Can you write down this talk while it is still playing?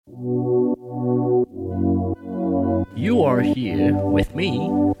You are here with me,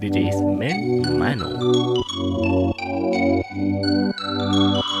 this is Men Mano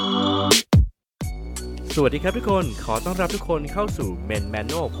สวัสดีครับทุกคนขอต้อนรับทุกคนเข้าสู่ Men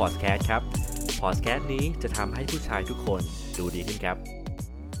Mano Podcast ครับ Podcast นี้จะทำให้ผู้ชายทุกคนดูดีขึ้นครับ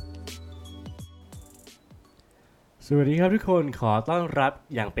สวัสดีครับทุกคนขอต้อนรับ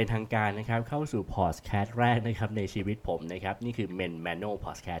อย่างเป็นทางการนะครับเข้าสู่ Podcast แรกนะครับในชีวิตผมนะครับนี่คือ Men Mano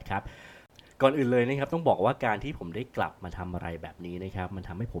Podcast ครับก่อนอื่นเลยนะครับต้องบอกว่าการที่ผมได้กลับมาทำอะไรแบบนี้นะครับมันท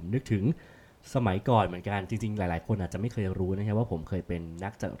ำให้ผมนึกถึงสมัยก่อนเหมือนกันจริงๆหลายๆคนอาจจะไม่เคยรู้นะครับว่าผมเคยเป็นนั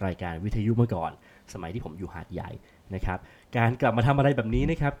กจัดรายการวิทยุมาก่อนสมัยที่ผมอยู่หาดใหญ่นะครับการกลับมาทำอะไรแบบนี้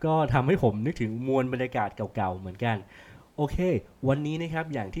นะครับก็ทำให้ผมนึกถึงมวลบรรยากาศเก่าๆเหมือนกันโอเควันนี้นะครับ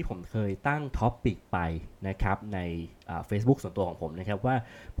อย่างที่ผมเคยตั้งท็อปปิกไปนะครับในFacebook ส่วนตัวของผมนะครับว่า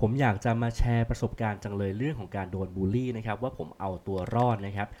ผมอยากจะมาแชร์ประสบการณ์จังเลยเรื่องของการโดนบูลลี่นะครับว่าผมเอาตัวรอดน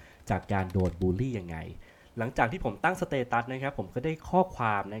ะครับจากการโดนบูลลี่ยังไงหลังจากที่ผมตั้งสเตตัสนะครับผมก็ได้ข้อคว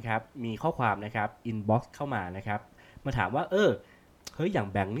ามนะครับมีข้อความนะครับอินบ็อกซ์เข้ามานะครับมาถามว่าเฮ้ยอย่าง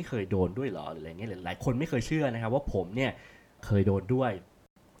แบงค์นี่เคยโดนด้วยเหรอหรืออะไรเงี้ยหลายคนไม่เคยเชื่อนะครับว่าผมเนี่ยเคยโดนด้วย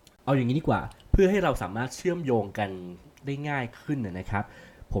เอาอย่างนี้ดีกว่าเพื่อให้เราสามารถเชื่อมโยงกันได้ง่ายขึ้นนะครับ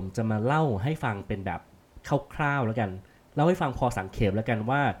ผมจะมาเล่าให้ฟังเป็นแบบคร่าวๆแล้วกันเล่าให้ฟังพอสังเขปแล้วกัน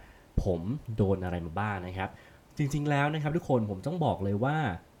ว่าผมโดนอะไรมาบ้างนะครับจริงๆแล้วนะครับทุกคนผมต้องบอกเลยว่า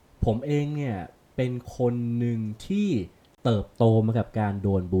ผมเองเนี่ยเป็นคนหนึ่งที่เติบโตมากับการโด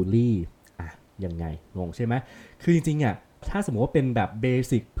นบูลลี่ยังไงงงใช่ไหมคือจริงๆถ้าสมมติว่าเป็นแบบเบ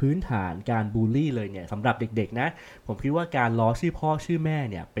สิกพื้นฐานการบูลลี่เลยเนี่ยสำหรับเด็กๆนะผมคิดว่าการล้อชื่อพ่อชื่อแม่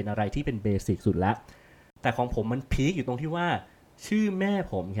เนี่ยเป็นอะไรที่เป็นเบสิกสุดแล้วแต่ของผมมันพีคอยู่ตรงที่ว่าชื่อแม่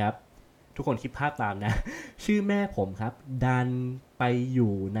ผมครับทุกคนคิดภาพตามนะชื่อแม่ผมครับดันไปอ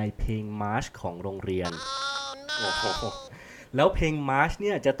ยู่ในเพลงมาร์ชของโรงเรียนโอ้โหแล้วเพลงมาร์ชเ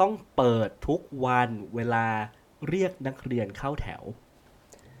นี่ยจะต้องเปิดทุกวันเวลาเรียกนักเรียนเข้าแถว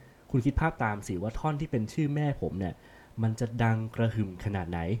คุณคิดภาพตามสิว่าท่อนที่เป็นชื่อแม่ผมเนี่ยมันจะดังกระหึ่มขนาด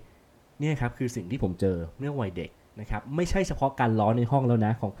ไหนเนี่ยครับคือสิ่งที่ผมเจอเมื่อวัยเด็กนะครับไม่ใช่เฉพาะการล้อในห้องแล้วน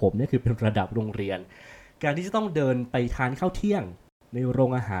ะของผมเนี่ยคือเป็นระดับโรงเรียนการที่จะต้องเดินไปทานข้าวเที่ยงในโร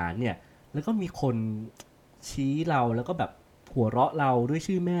งอาหารเนี่ยแล้วก็มีคนชี้เราแล้วก็แบบหัวเราะเราด้วย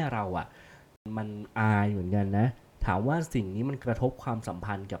ชื่อแม่เรามันอายเหมือนกันนะถามว่าสิ่งนี้มันกระทบความสัม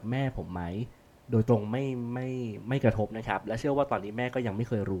พันธ์กับแม่ผมไหมโดยตรงไม่กระทบนะครับและเชื่อว่าตอนนี้แม่ก็ยังไม่เ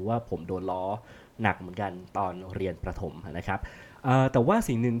คยรู้ว่าผมโดนล้อหนักเหมือนกันตอนเรียนประถมนะครับแต่ว่า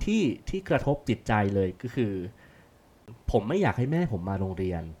สิ่งหนึ่งที่กระทบจิตใจเลยก็คือผมไม่อยากให้แม่ผมมาโรงเ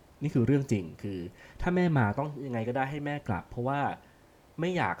รียนนี่คือเรื่องจริงคือถ้าแม่มาต้องยังไงก็ได้ให้แม่กลับเพราะว่าไม่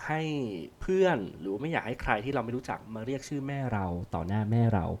อยากให้เพื่อนหรือไม่อยากให้ใครที่เราไม่รู้จักมาเรียกชื่อแม่เราต่อหน้าแม่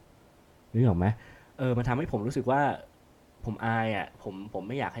เรานึกออกไหมมันทำให้ผมรู้สึกว่าผมอายผมไ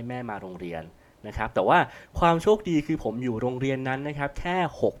ม่อยากให้แม่มาโรงเรียนนะครับแต่ว่าความโชคดีคือผมอยู่โรงเรียนนั้นนะครับแค่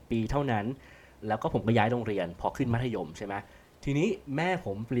6ปีเท่านั้นแล้วก็ผมก็ย้ายโรงเรียนพอขึ้นมัธยมใช่ไหมทีนี้แม่ผ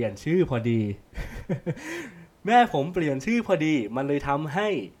มเปลี่ยนชื่อพอดี แม่ผมเปลี่ยนชื่อพอดีมันเลยทำให้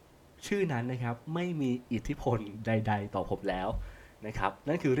ชื่อนั้นนะครับไม่มีอิทธิพลใดๆต่อผมแล้วนะครับ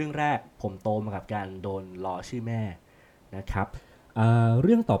นั่นคือเรื่องแรกผมโตมากับการโดนล้อชื่อแม่นะครับเ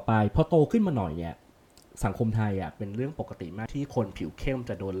รื่องต่อไปพอโตขึ้นมาหน่อยเนี่ยสังคมไทยเป็นเรื่องปกติมากที่คนผิวเข้ม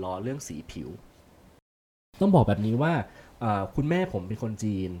จะโดนล้อเรื่องสีผิวต้องบอกแบบนี้ว่าคุณแม่ผมเป็นคน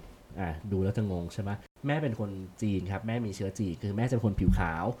จีนดูแล้วจะงงใช่ไหมแม่เป็นคนจีนครับแม่มีเชื้อจีนคือแม่จะเป็นคนผิวข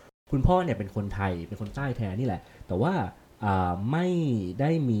าวคุณพ่อเนี่ยเป็นคนไทยเป็นคนใต้แท้นี่แหละแต่ว่าไม่ไ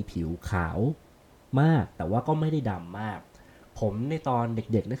ด้มีผิวขาวมากแต่ว่าก็ไม่ได้ดำมากผมในตอนเ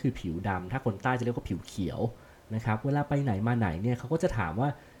ด็กๆนั่นคือผิวดำถ้าคนใต้จะเรียกว่าผิวเขียวนะครับเวลาไปไหนมาไหนเนี่ยเขาก็จะถามว่า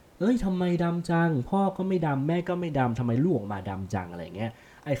ทำไมดำจังพ่อก็ไม่ดำแม่ก็ไม่ดำทำไมลูกออกมาดำจังอะไรเงี้ย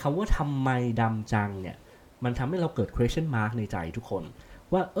ไอ้คำว่าทำไมดำจังเนี่ยมันทำให้เราเกิด question mark ในใจทุกคน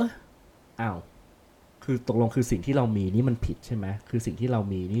ว่าคือตกลงคือสิ่งที่เรามีนี่มันผิดใช่ไหมคือสิ่งที่เรา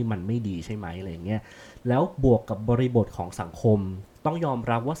มีนี่มันไม่ดีใช่ไหมอะไรเงี้ยแล้วบวกกับบริบทของสังคมต้องยอม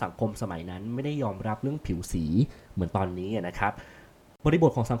รับว่าสังคมสมัยนั้นไม่ได้ยอมรับเรื่องผิวสีเหมือนตอนนี้นะครับบริบ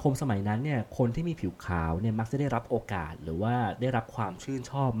ทของสังคมสมัยนั้นเนี่ยคนที่มีผิวขาวเนี่ยมักจะได้รับโอกาสหรือว่าได้รับความชื่น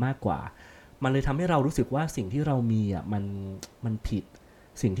ชอบมากกว่ามันเลยทำให้เรารู้สึกว่าสิ่งที่เรามีมันผิด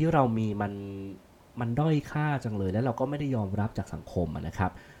สิ่งที่เรามีมันด้อยค่าจังเลยแล้วเราก็ไม่ได้ยอมรับจากสังคมนะครั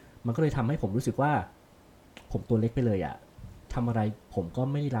บมันก็เลยทำให้ผมรู้สึกว่าผมตัวเล็กไปเลยทำอะไรผมก็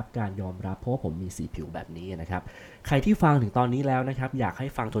ไม่ได้รับการยอมรับเพราะว่าผมมีสีผิวแบบนี้นะครับใครที่ฟังถึงตอนนี้แล้วนะครับอยากให้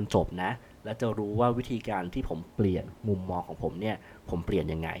ฟังจนจบนะและจะรู้ว่าวิธีการที่ผมเปลี่ยนมุมมองของผมเนี่ยผมเปลี่ยน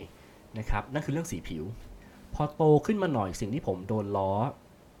ยังไงนะครับนั่นคือเรื่องสีผิวพอโตขึ้นมาหน่อยสิ่งที่ผมโดนล้อ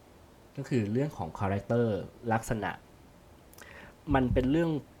ก็คือเรื่องของคาแรคเตอร์ลักษณะมันเป็นเรื่อ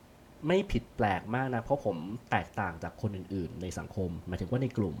ง ไม่ผิดแปลกมากนะเพราะผมแตกต่างจากคนอื่นๆในสังคมหมายถึงว่าใน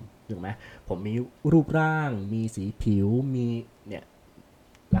กลุ่มถูกไหมผมมีรูปร่างมีสีผิวมีเนี่ย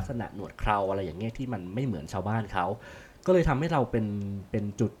ลักษณะหนวดเคราอะไรอย่างเงี้ยที่มันไม่เหมือนชาวบ้านเขาก็เลยทำให้เราเป็น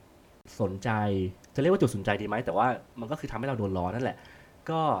จุดสนใจจะเรียกว่าจุดสนใจดีไหมแต่ว่ามันก็คือทำให้เราโดนล้อนั่นแหละ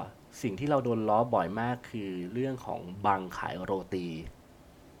ก็สิ่งที่เราโดนล้อบ่อยมากคือเรื่องของบังขายโรตี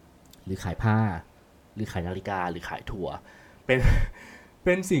หรือขายผ้าหรือขายนาฬิกาหรือขายถั่วเป็น เ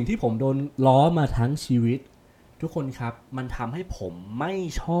ป็นสิ่งที่ผมโดนล้อมาทั้งชีวิตทุกคนครับมันทำให้ผมไม่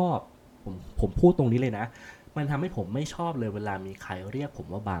ชอบผมพูดตรงนี้เลยนะมันทำให้ผมไม่ชอบเลยเวลามีใครเรียกผม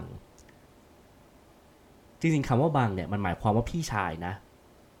ว่าบังจริงๆคำว่าบังเนี่ยมันหมายความว่าพี่ชายนะ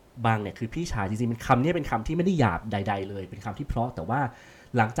บังเนี่ยคือพี่ชายจริงๆเป็นคำนี้เป็นคำที่ไม่ได้หยาบใดๆเลยเป็นคำที่เพราะแต่ว่า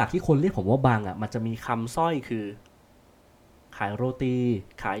หลังจากที่คนเรียกผมว่าบังอ่ะมันจะมีคำสร้อยคือขายโรตี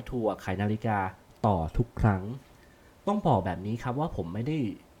ขายถั่วขายนาฬิกาต่อทุกครั้ง ต้องบอกแบบนี้ครับว่าผมไม่ไ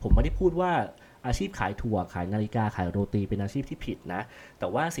ด้พูดว่าอาชีพขายถั่วขายนาฬิกาขายโรตีเป็นอาชีพที่ผิดนะแต่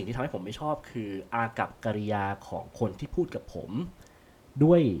ว่าสิ่งที่ทำให้ผมไม่ชอบคืออากัปกิริยาของคนที่พูดกับผม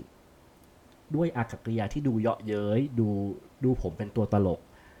ด้วยด้วยอากัปกิริยาที่ดูเยาะเย้ยดูผมเป็นตัวตลก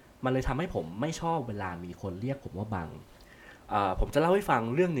มันเลยทำให้ผมไม่ชอบเวลามีคนเรียกผมว่าบังผมจะเล่าให้ฟัง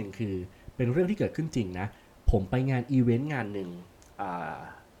เรื่องหนึ่งคือเป็นเรื่องที่เกิดขึ้นจริงนะผมไปงานอีเวนต์งานหนึ่ง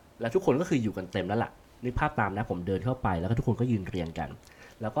แล้วทุกคนก็คืออยู่กันเต็มแล้วล่ะนึกภาพตามนะผมเดินเข้าไปแล้วก็ทุกคนก็ยืนเรียงกัน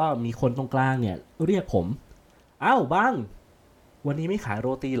แล้วก็มีคนตรงกลางเนี่ยเรียกผมอ้าวบังวันนี้ไม่ขายโร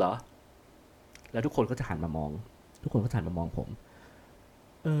ตีเหรอแล้วทุกคนก็จะหันมามองทุกคนก็หันมามองผม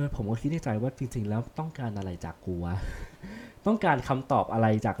ผมก็คิดในใจว่าจริงๆแล้วต้องการอะไรจากกูวะ ต้องการคำตอบอะไร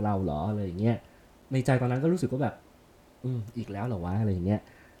จากเราเหรออะไรอย่างเงี้ยในใจตอนนั้นก็รู้สึกว่าแบบอีกแล้วเหรอวะอะไรอย่างเงี้ย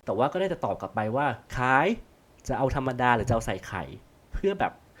แต่ว่าก็ได้แต่ตอบกลับไปว่าขายจะเอาธรรมดาหรือจะเอาใส่ไข่เพื่อแบ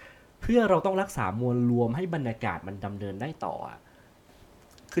บเพื่อเราต้องรักษามวลรวมให้บรรยากาศมันดำเนินได้ต่ออะ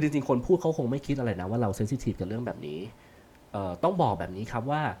คือจริงๆคนพูดเขาคงไม่คิดอะไรนะว่าเราเซนซิทีฟกับเรื่องแบบนี้ต้องบอกแบบนี้ครับ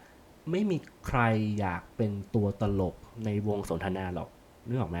ว่าไม่มีใครอยากเป็นตัวตลกในวงสนทนาหรอก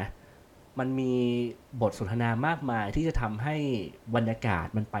นึกออกไหมมันมีบทสนทนามากมายที่จะทำให้บรรยากาศ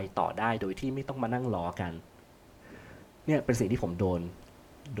มันไปต่อได้โดยที่ไม่ต้องมานั่งล้อกันเนี่ยเป็นสิ่งที่ผมโ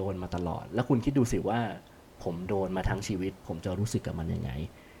ดนมาตลอดแล้วคุณคิดดูสิว่าผมโดนมาทั้งชีวิตผมจะรู้สึกกับมันยังไง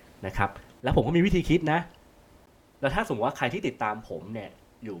นะครับแล้วผมก็มีวิธีคิดนะแล้วถ้าสมมติว่าใครที่ติดตามผมเนี่ย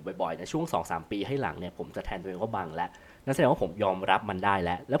อยู่บ่อยๆในช่วง 2-3 ปีให้หลังเนี่ยผมจะแทนตัวเองว่าบังแล้วนั่นแสดงว่าผมยอมรับมันได้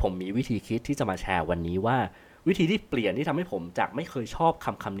แล้วผมมีวิธีคิดที่จะมาแชร์วันนี้ว่าวิธีที่เปลี่ยนที่ทำให้ผมจากไม่เคยชอบ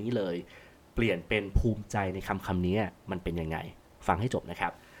คำนี้เลยเปลี่ยนเป็นภูมิใจในคำนี้มันเป็นยังไงฟังให้จบนะครั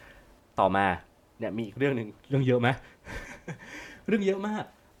บต่อมาเนี่ยมีอีกเรื่องนึงเรื่องเยอะไหม เรื่องเยอะมาก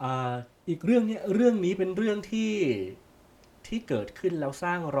อีกเรื่องนี้เป็นเรื่องที่เกิดขึ้นแล้วส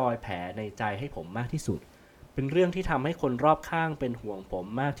ร้างรอยแผลในใจให้ผมมากที่สุดเป็นเรื่องที่ทำให้คนรอบข้างเป็นห่วงผม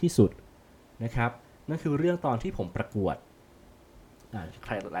มากที่สุดนะครับนั่นคือเรื่องตอนที่ผมประกวดใค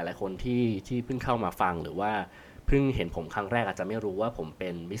รหลายๆคนที่เพิ่งเข้ามาฟังหรือว่าเพิ่งเห็นผมครั้งแรกอาจจะไม่รู้ว่าผมเป็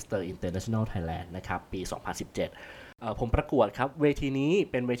นมิสเตอร์อินเตอร์เนชั่นแนลไทยแลนด์นะครับปี 2017ผมประกวดครับเวทีนี้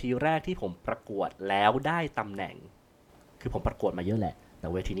เป็นเวทีแรกที่ผมประกวดแล้วได้ตำแหน่งคือผมประกวดมาเยอะแหละแต่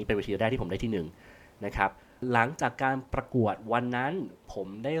เวทีนี้เป็นเวทีแรกที่ผมได้ที่1นะครับหลังจากการประกวดวันนั้นผม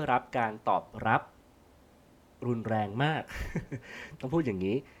ได้รับการตอบรับรุนแรงมาก ต้องพูดอย่าง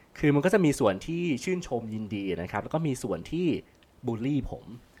นี้คือมันก็จะมีส่วนที่ชื่นชมยินดีนะครับแล้วก็มีส่วนที่บูลลี่ผม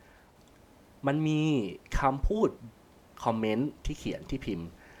มันมีคำพูดคอมเมนต์ที่เขียนที่พิมพ์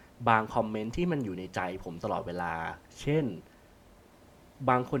บางคอมเมนต์ที่มันอยู่ในใจผมตลอดเวลาเช่น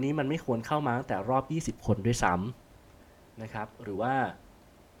บางคนนี้มันไม่ควรเข้ามาตั้งแต่รอบ20คนด้วยซ้ำนะครับหรือว่า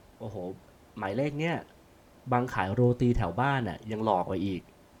โอ้โหหมายเลขเนี้ยบางขายโรตีแถวบ้านน่ะยังหลอกกว่าอีก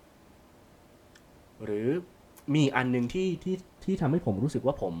หรือมีอันนึงที่ทำให้ผมรู้สึก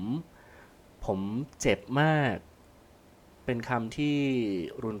ว่าผมเจ็บมากเป็นคำที่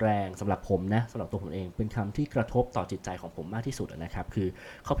รุนแรงสำหรับผมนะสำหรับตัวผมเองเป็นคำที่กระทบต่อจิตใจของผมมากที่สุดนะครับคือ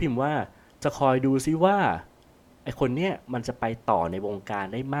เขาพิมพ์ว่าจะคอยดูซิว่าไอคนเนี้ยมันจะไปต่อในวงการ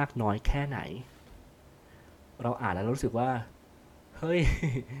ได้มากน้อยแค่ไหนเราอ่านแล้วรู้สึกว่าเฮ้ย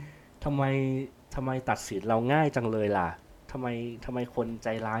ทำไมทำไมตัดสินเราง่ายจังเลยล่ะทำไมคนใจ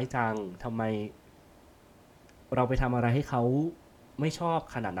ร้ายจังทำไมเราไปทำอะไรให้เขาไม่ชอบ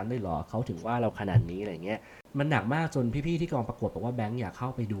ขนาดนั้นเลยเหรอเขาถึงว่าเราขนาดนี้อะไรเงี้ยมันหนักมากจนพี่ๆที่กองประกวดบอกว่าแบงค์อยากเข้า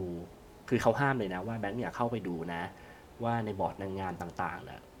ไปดูคือเขาห้ามเลยนะว่าแบงค์อยากเข้าไปดูนะว่าในบอร์ดนางงามต่างๆ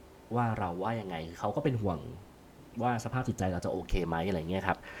นะว่าเราว่ายังไงเขาก็เป็นห่วงว่าสภาพจิตใจเราจะโอเคไหมอะไรเงี้ยค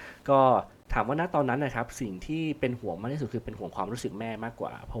รับก็ถามว่าณตอนนั้นนะครับสิ่งที่เป็นห่วงมากที่สุดคือเป็นห่วงความรู้สึกแม่มากก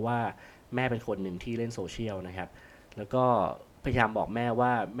ว่าเพราะว่าแม่เป็นคนหนึ่งที่เล่นโซเชียลนะครับแล้วก็พยายามบอกแม่ว่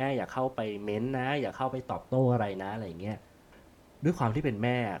าแม่อย่าเข้าไปเม้นนะอย่าเข้าไปตอบโต้อะไรนะอะไรเงี้ย ด้วยความที่เป็นแ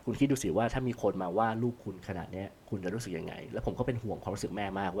ม่คุณคิดดูสิว่าถ้ามีคนมาว่าลูกคุณขนาดเนี้ยคุณจะรู้สึกยังไงแล้วผมก็เป็นห่วงความรู้สึกแม่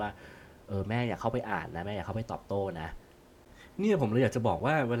มากว่าแม่อยากเข้าไปอ่านนะแม่อยากเข้าไปตอบโต้นะเนี่ยผมเลยอยากจะบอก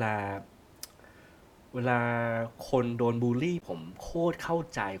ว่าเวลาคนโดนบูลลี่ผมโคตรเข้า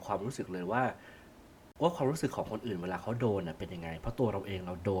ใจความรู้สึกเลยว่าความรู้สึกของคนอื่นเวลาเขาโดนเป็นยังไงเพราะตัวเราเองเ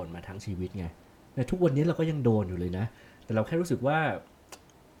ราโดนมาทั้งชีวิตไงในทุกวันนี้เราก็ยังโดนอยู่เลยนะแต่เราแค่รู้สึกว่า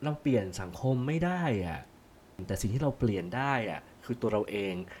เราเปลี่ยนสังคมไม่ได้แต่สิ่งที่เราเปลี่ยนได้คือตัวเราเอ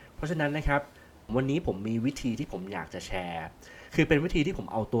งเพราะฉะนั้นนะครับวันนี้ผมมีวิธีที่ผมอยากจะแชร์คือเป็นวิธีที่ผม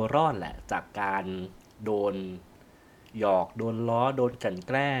เอาตัวรอดแหละจากการโดนหยอกโดนล้อโดนกลั่นแ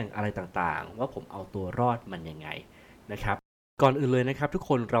กล้งอะไรต่างๆว่าผมเอาตัวรอดมันยังไงนะครับก่อนอื่นเลยนะครับทุก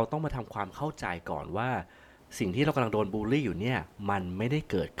คนเราต้องมาทำความเข้าใจก่อนว่าสิ่งที่เรากำลังโดนบูลลี่อยู่เนี่ยมันไม่ได้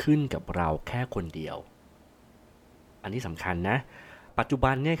เกิดขึ้นกับเราแค่คนเดียวอันนี้สำคัญนะปัจจุ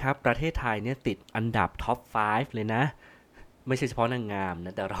บันเนี่ยครับประเทศไทยเนี่ยติดอันดับท็อป 5 เลยนะไม่ใช่เฉพาะนางงามน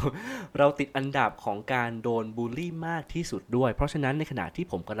ะแต่เราติดอันดับของการโดนบูลลี่มากที่สุดด้วยเพราะฉะนั้นในขณะที่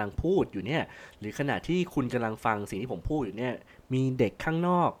ผมกำลังพูดอยู่เนี่ยหรือขณะที่คุณกำลังฟังสิ่งที่ผมพูดอยู่เนี่ยมีเด็กข้างน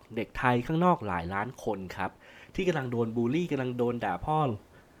อกเด็กไทยข้างนอกหลายล้านคนครับที่กำลังโดนบูลลี่กำลังโดนด่าพ่อ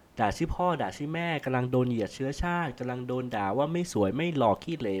ด่าชื่อพ่อด่าชื่อแม่กำลังโดนเหยียดเชื้อชาติกำลังโดนด่าว่าไม่สวยไม่หล่อ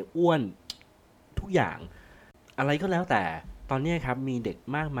ขี้เหร่อ้วนทุกอย่างอะไรก็แล้วแต่ตอนนี้ครับมีเด็ก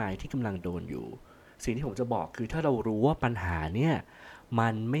มากมายที่กำลังโดนอยู่สิ่งที่ผมจะบอกคือถ้าเรารู้ว่าปัญหาเนี่ยมั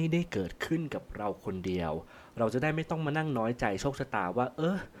นไม่ได้เกิดขึ้นกับเราคนเดียวเราจะได้ไม่ต้องมานั่งน้อยใจโชคชะตาว่า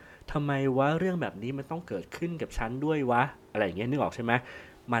ทำไมวะเรื่องแบบนี้มันต้องเกิดขึ้นกับฉันด้วยวะอะไรอย่างเงี้ยนึกออกใช่ไหม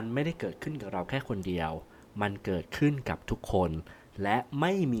มันไม่ได้เกิดขึ้นกับเราแค่คนเดียวมันเกิดขึ้นกับทุกคนและไ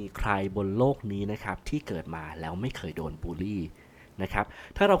ม่มีใครบนโลกนี้นะครับที่เกิดมาแล้วไม่เคยโดนบูลลี่นะครับ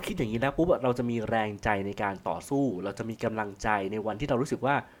ถ้าเราคิดอย่างนี้แล้วปุ๊บเราจะมีแรงใจในการต่อสู้เราจะมีกำลังใจในวันที่เรารู้สึก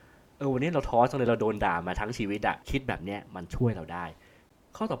ว่าวันนี้เราท้อจังเลยเราโดนด่ามาทั้งชีวิตคิดแบบเนี้ยมันช่วยเราได้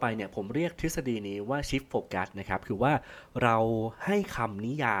ข้อต่อไปเนี่ยผมเรียกทฤษฎีนี้ว่า shift focus นะครับคือว่าเราให้คำ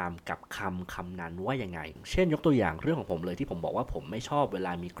นิยามกับคำนั้นว่ายังไงเช่นยกตัวอย่างเรื่องของผมเลยที่ผมบอกว่าผมไม่ชอบเวล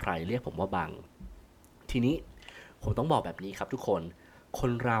ามีใครเรียกผมว่าบังทีนี้ผมต้องบอกแบบนี้ครับทุกค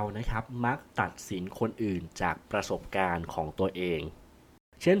นเรานะครับมักตัดสินคนอื่นจากประสบการณ์ของตัวเอง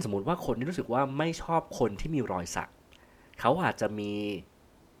เช่นสมมุติว่าคนที่รู้สึกว่าไม่ชอบคนที่มีรอยสักเขาอาจจะมี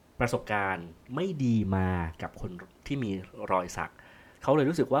ประสบการณ์ไม่ดีมากับคนที่มีรอยสักเขาเลย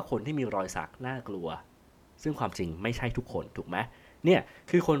รู้สึกว่าคนที่มีรอยสักน่ากลัวซึ่งความจริงไม่ใช่ทุกคนถูกไหมเนี่ย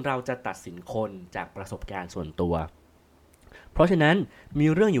คือคนเราจะตัดสินคนจากประสบการณ์ส่วนตัวเพราะฉะนั้นมี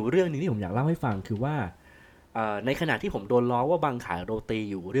เรื่องอยู่เรื่องนึงที่ผมอยากเล่าให้ฟังคือว่าในขณะที่ผมโดนล้อว่าบังขายโรตี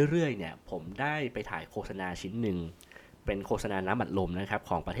อยู่เรื่อยๆเนี่ยผมได้ไปถ่ายโฆษณาชิ้นหนึ่งเป็นโฆษณาน้ำอัดลมนะครับ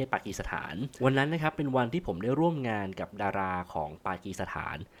ของประเทศปากีสถานวันนั้นนะครับเป็นวันที่ผมได้ร่วมงานกับดาราของปากีสถา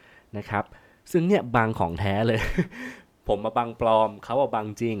นนะครับซึ่งเนี่ยบังของแท้เลย ผมมาบังปลอมเขาบัง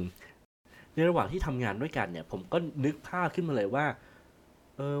จริงในระหว่างที่ทำงานด้วยกันเนี่ยผมก็นึกภาพขึ้นมาเลยว่า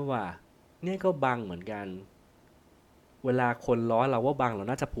ว่ะเนี่ยก็บังเหมือนกันเวลาคนล้อเราว่าบังเรา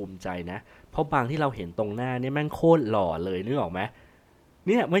น่าจะภูมิใจนะเพราะบังที่เราเห็นตรงหน้าเนี่ยแม่งโคตรหล่อเลยนึกออกไหมเ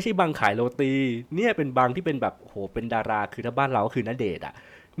นี่ยไม่ใช่บังขายโรตีเนี่ยเป็นบังที่เป็นแบบโหเป็นดาราคือถ้าบ้านเราก็คือณเดชน์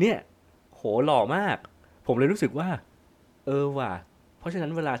เนี่ยโหหล่อมากผมเลยรู้สึกว่าว่ะเพราะฉะนั้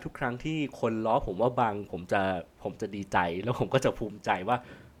นเวลาทุกครั้งที่คนล้อผมว่าบังผมจะดีใจแล้วผมก็จะภูมิใจว่า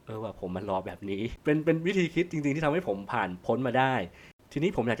ว่าผมมันล้อแบบนี้เป็นวิธีคิดจริงๆที่ทำให้ผมผ่านพ้นมาได้ที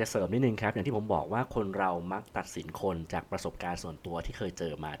นี้ผมอยากจะเสริมนิดนึงครับอย่างที่ผมบอกว่าคนเรามักตัดสินคนจากประสบการณ์ส่วนตัวที่เคยเจ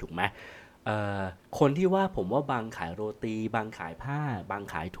อมาถูกไหมคนที่ว่าผมว่าบังขายโรตีบังขายผ้าบัง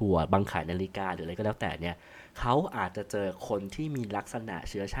ขายถั่วบังขายนาฬิกาหรืออะไรก็แล้วแต่เนี่ยเขาอาจจะเจอคนที่มีลักษณะ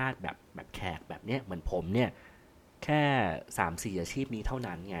เชื้อชาติแบบแขกแบบเนี้ยเหมือนผมเนี่ยแค่ 3-4 อาชีพนี้เท่า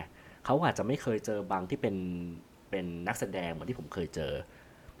นั้นไงเขาอาจจะไม่เคยเจอบังที่เป็นนักแสดงเหมือนที่ผมเคยเจอ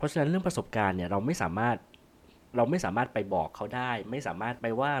เพราะฉะนั้นเรื่องประสบการณ์เนี่ยเราไม่สามารถไปบอกเขาได้ไม่สามารถไป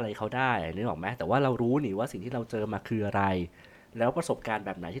ว่าอะไรเขาได้นึกออกไหมแต่ว่าเรารู้นี่ว่าสิ่งที่เราเจอมาคืออะไรแล้วประสบการณ์แบ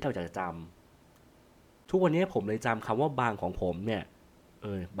บไหนที่เราจะจำทุกวันนี้ผมเลยจำคำว่าบางของผมเนี่ย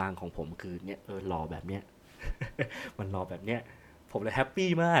บางของผมคือเนี่ยหล่อแบบเนี้ย มันหล่อแบบเนี้ยผมเลยแฮปปี้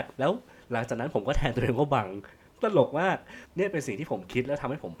มากแล้วหลังจากนั้นผมก็แทนตัวเองว่าบางตลกมากเนี่ยเป็นสิ่งที่ผมคิดแล้วทำ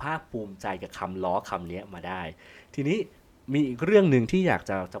ให้ผมภาคภูมิใจกับคำล้อคำนี้มาได้ทีนี้มีอีกเรื่องหนึ่งที่อยาก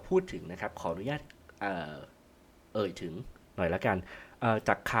จะพูดถึงนะครับขออนุญาตถึงหน่อยละกันจ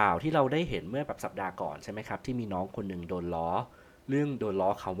ากข่าวที่เราได้เห็นเมื่อแบบสัปดาห์ก่อนใช่ไหมครับที่มีน้องคนหนึ่งโดนล้อเรื่องโดนล้อ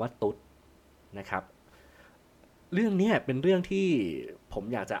คำว่าตุ๊ดนะครับเรื่องนี้เป็นเรื่องที่ผม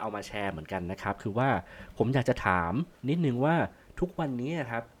อยากจะเอามาแชร์เหมือนกันนะครับคือว่าผมอยากจะถามนิดนึงว่าทุกวันนี้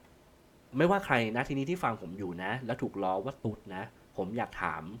ครับไม่ว่าใครนะทีนี้ที่ฟังผมอยู่นะแล้วถูกล้อว่าตุ๊ดนะผมอยากถ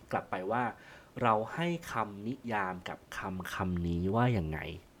ามกลับไปว่า เราให้คำนิยามกับคำนี้ว่าอย่างไง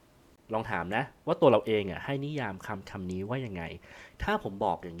ลองถามนะว่าตัวเราเองให้นิยามคำนี้ว่ายังไงถ้าผมบ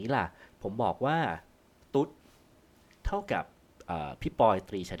อกอย่างนี้ล่ะผมบอกว่าตุ๊ดเท่ากับพี่ปอย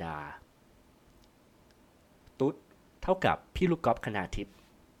ตรีชดาตุ๊ดเท่ากับพี่ลูกกอล์ฟคณาทิพย์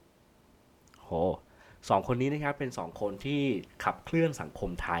โหสองคนนี้นะครับเป็นสองคนที่ขับเคลื่อนสังคม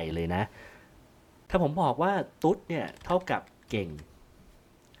ไทยเลยนะถ้าผมบอกว่าตุ๊ดเนี่ยเท่ากับเก่ง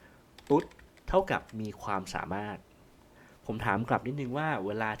ตุ๊ดเท่ากับมีความสามารถผมถามกลับนิดนึงว่าเ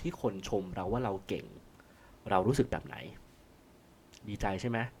วลาที่คนชมเราว่าเราเก่งเรารู้สึกแบบไหนดีใจใช่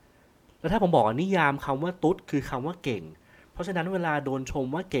ไหมแล้วถ้าผมบอกนิยามคำว่าตุ๊ดคือคำว่าเก่งเพราะฉะนั้นเวลาโดนชม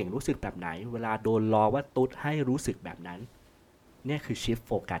ว่าเก่งรู้สึกแบบไหนเวลาโดนล้อว่าตุ๊ดให้รู้สึกแบบนั้นเนี่ยคือ shift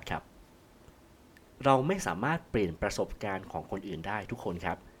focus ครับเราไม่สามารถเปลี่ยนประสบการณ์ของคนอื่นได้ทุกคนค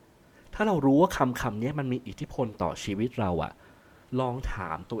รับถ้าเรารู้ว่าคำนี้มันมีอิทธิพลต่อชีวิตเราลองถ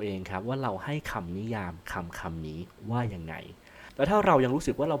ามตัวเองครับว่าเราให้คำนิยามคำนี้ว่ายังไงแล้วถ้าเรายังรู้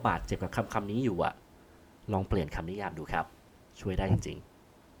สึกว่าเราบาดเจ็บกับคำนี้อยู่ลองเปลี่ยนคำนิยามดูครับช่วยได้จริง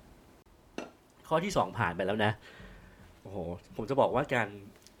ๆข้อที่2ผ่านไปแล้วนะโอ้โหผมจะบอกว่าก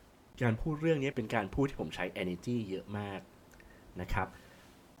ารพูดเรื่องนี้เป็นการพูดที่ผมใช้ energy เยอะมากนะครับ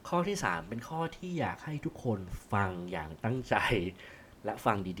ข้อที่3เป็นข้อที่อยากให้ทุกคนฟังอย่างตั้งใจและ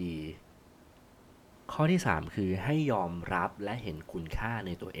ฟังดีๆข้อที่3คือให้ยอมรับและเห็นคุณค่าใ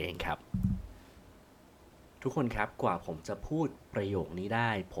นตัวเองครับทุกคนครับกว่าผมจะพูดประโยคนี้ได้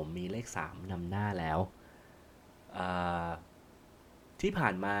ผมมีเลข3นำหน้าแล้วที่ผ่า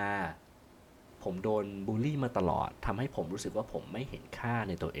นมาผมโดนบูลลี่มาตลอดทำให้ผมรู้สึกว่าผมไม่เห็นค่า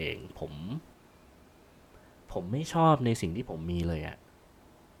ในตัวเองผมไม่ชอบในสิ่งที่ผมมีเลย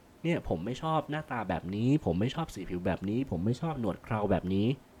เนี่ยผมไม่ชอบหน้าตาแบบนี้ผมไม่ชอบสีผิวแบบนี้ผมไม่ชอบหนวดเคราแบบนี้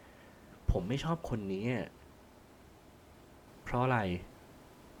ผมไม่ชอบคนนี้เพราะอะไร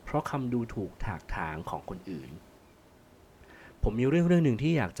เพราะคำดูถูกถากถางของคนอื่นผมมีเรื่องหนึ่ง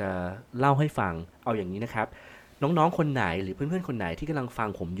ที่อยากจะเล่าให้ฟังเอาอย่างนี้นะครับน้องๆคนไหนหรือเพื่อนๆคนไหนที่กำลังฟัง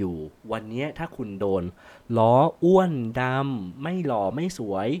ผมอยู่วันนี้ถ้าคุณโดนล้ออ้วนดำไม่หล่อไม่ส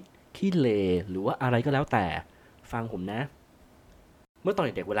วยขี้เหร่หรือว่าอะไรก็แล้วแต่ฟังผมนะเมื่อตอนเ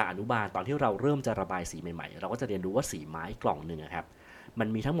ด็กๆเวลาอนุบาลตอนที่เราเริ่มจะระบายสีใหม่ๆเราก็จะเรียนรู้ว่าสีไม้กล่องหนึ่งครับมัน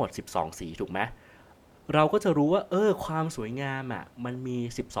มีทั้งหมด12สีถูกไหมเราก็จะรู้ว่าความสวยงามมันมี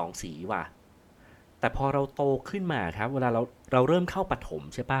12สีว่ะแต่พอเราโตขึ้นมาครับเวลาเราเริ่มเข้าประถม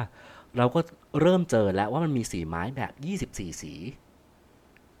ใช่ป่ะเราก็เริ่มเจอแล้วว่ามันมีสีไม้แบบ24สี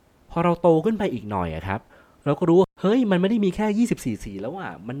พอเราโตขึ้นไปอีกหน่อยครับเราก็รู้ว่าเฮ้ยมันไม่ได้มีแค่24สีแล้ว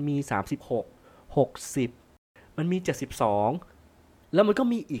มันมี36 60มันมี72แล้วมันก็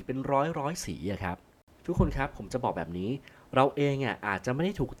มีอีกเป็นร้อยสีครับทุกคนครับผมจะบอกแบบนี้เราเองอาจจะไม่ไ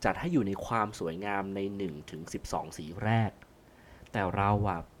ด้ถูกจัดให้อยู่ในความสวยงามใน1ถึง12สีแรกแต่เรา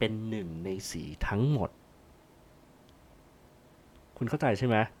เป็น1ในสีทั้งหมดคุณเข้าใจใช่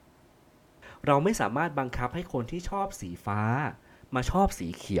ไหมเราไม่สามารถบังคับให้คนที่ชอบสีฟ้ามาชอบสี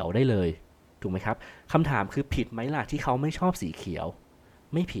เขียวได้เลยถูกไหมครับคำถามคือผิดไหมล่ะที่เขาไม่ชอบสีเขียว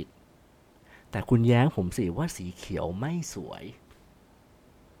ไม่ผิดแต่คุณแย้งผมสิว่าสีเขียวไม่สวย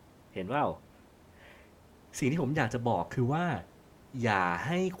เห็นว่าสิ่งที่ผมอยากจะบอกคือว่าอย่าใ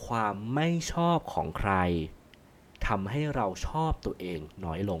ห้ความไม่ชอบของใครทำให้เราชอบตัวเอง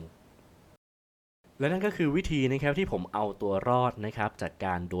น้อยลงและนั่นก็คือวิธีนะครับที่ผมเอาตัวรอดนะครับจากก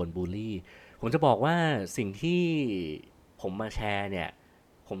ารโดนบูลลี่ผมจะบอกว่าสิ่งที่ผมมาแชร์เนี่ย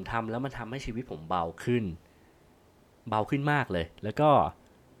ผมทำแล้วมันทำให้ชีวิตผมเบาขึ้นมากเลยแล้วก็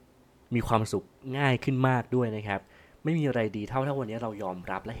มีความสุขง่ายขึ้นมากด้วยนะครับไม่มีอะไรดีเท่าวันนี้เรายอม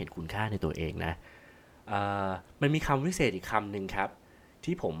รับและเห็นคุณค่าในตัวเองนะมันมีคำวิเศษอีกคำหนึ่งครับ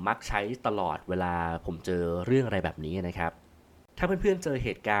ที่ผมมักใช้ตลอดเวลาผมเจอเรื่องอะไรแบบนี้นะครับถ้าเพื่อนๆเจอเห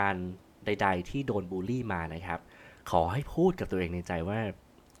ตุการณ์ใดๆที่โดนบูลลี่มานะครับขอให้พูดกับตัวเองในใจว่า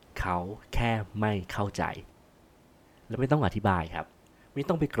เขาแค่ไม่เข้าใจและไม่ต้องอธิบายครับไม่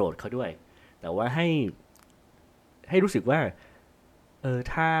ต้องไปโกรธเขาด้วยแต่ว่าให้รู้สึกว่า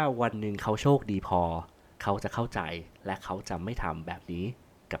ถ้าวันหนึ่งเขาโชคดีพอเขาจะเข้าใจและเขาจะไม่ทำแบบนี้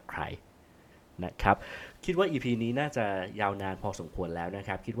กับใครนะครับคิดว่า EP นี้น่าจะยาวนานพอสมควรแล้วนะค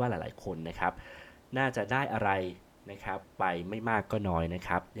รับคิดว่าหลายๆคนนะครับน่าจะได้อะไรนะครับไปไม่มากก็น้อยนะค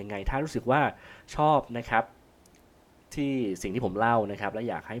รับยังไงถ้ารู้สึกว่าชอบนะครับที่สิ่งที่ผมเล่านะครับและ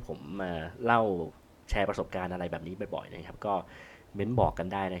อยากให้ผมมาเล่าแชร์ประสบการณ์อะไรแบบนี้บ่อยๆนะครับก็เม้นบอกกัน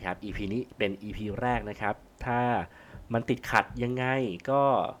ได้นะครับ EP นี้เป็น EP แรกนะครับถ้ามันติดขัดยังไงก็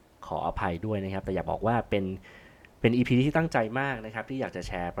ขออภัยด้วยนะครับแต่อยากบอกว่าเป็น EP ที่ตั้งใจมากนะครับที่อยากจะแ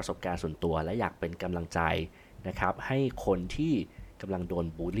ชร์ประสบการณ์ส่วนตัวและอยากเป็นกำลังใจนะครับให้คนที่กำลังโดน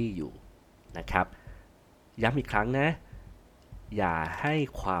บูลลี่อยู่นะครับย้ำอีกครั้งนะ อย่าให้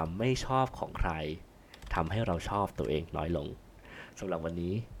ความไม่ชอบของใครทำให้เราชอบตัวเองน้อยลงสำหรับวัน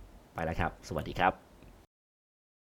นี้ไปแล้วครับสวัสดีครับ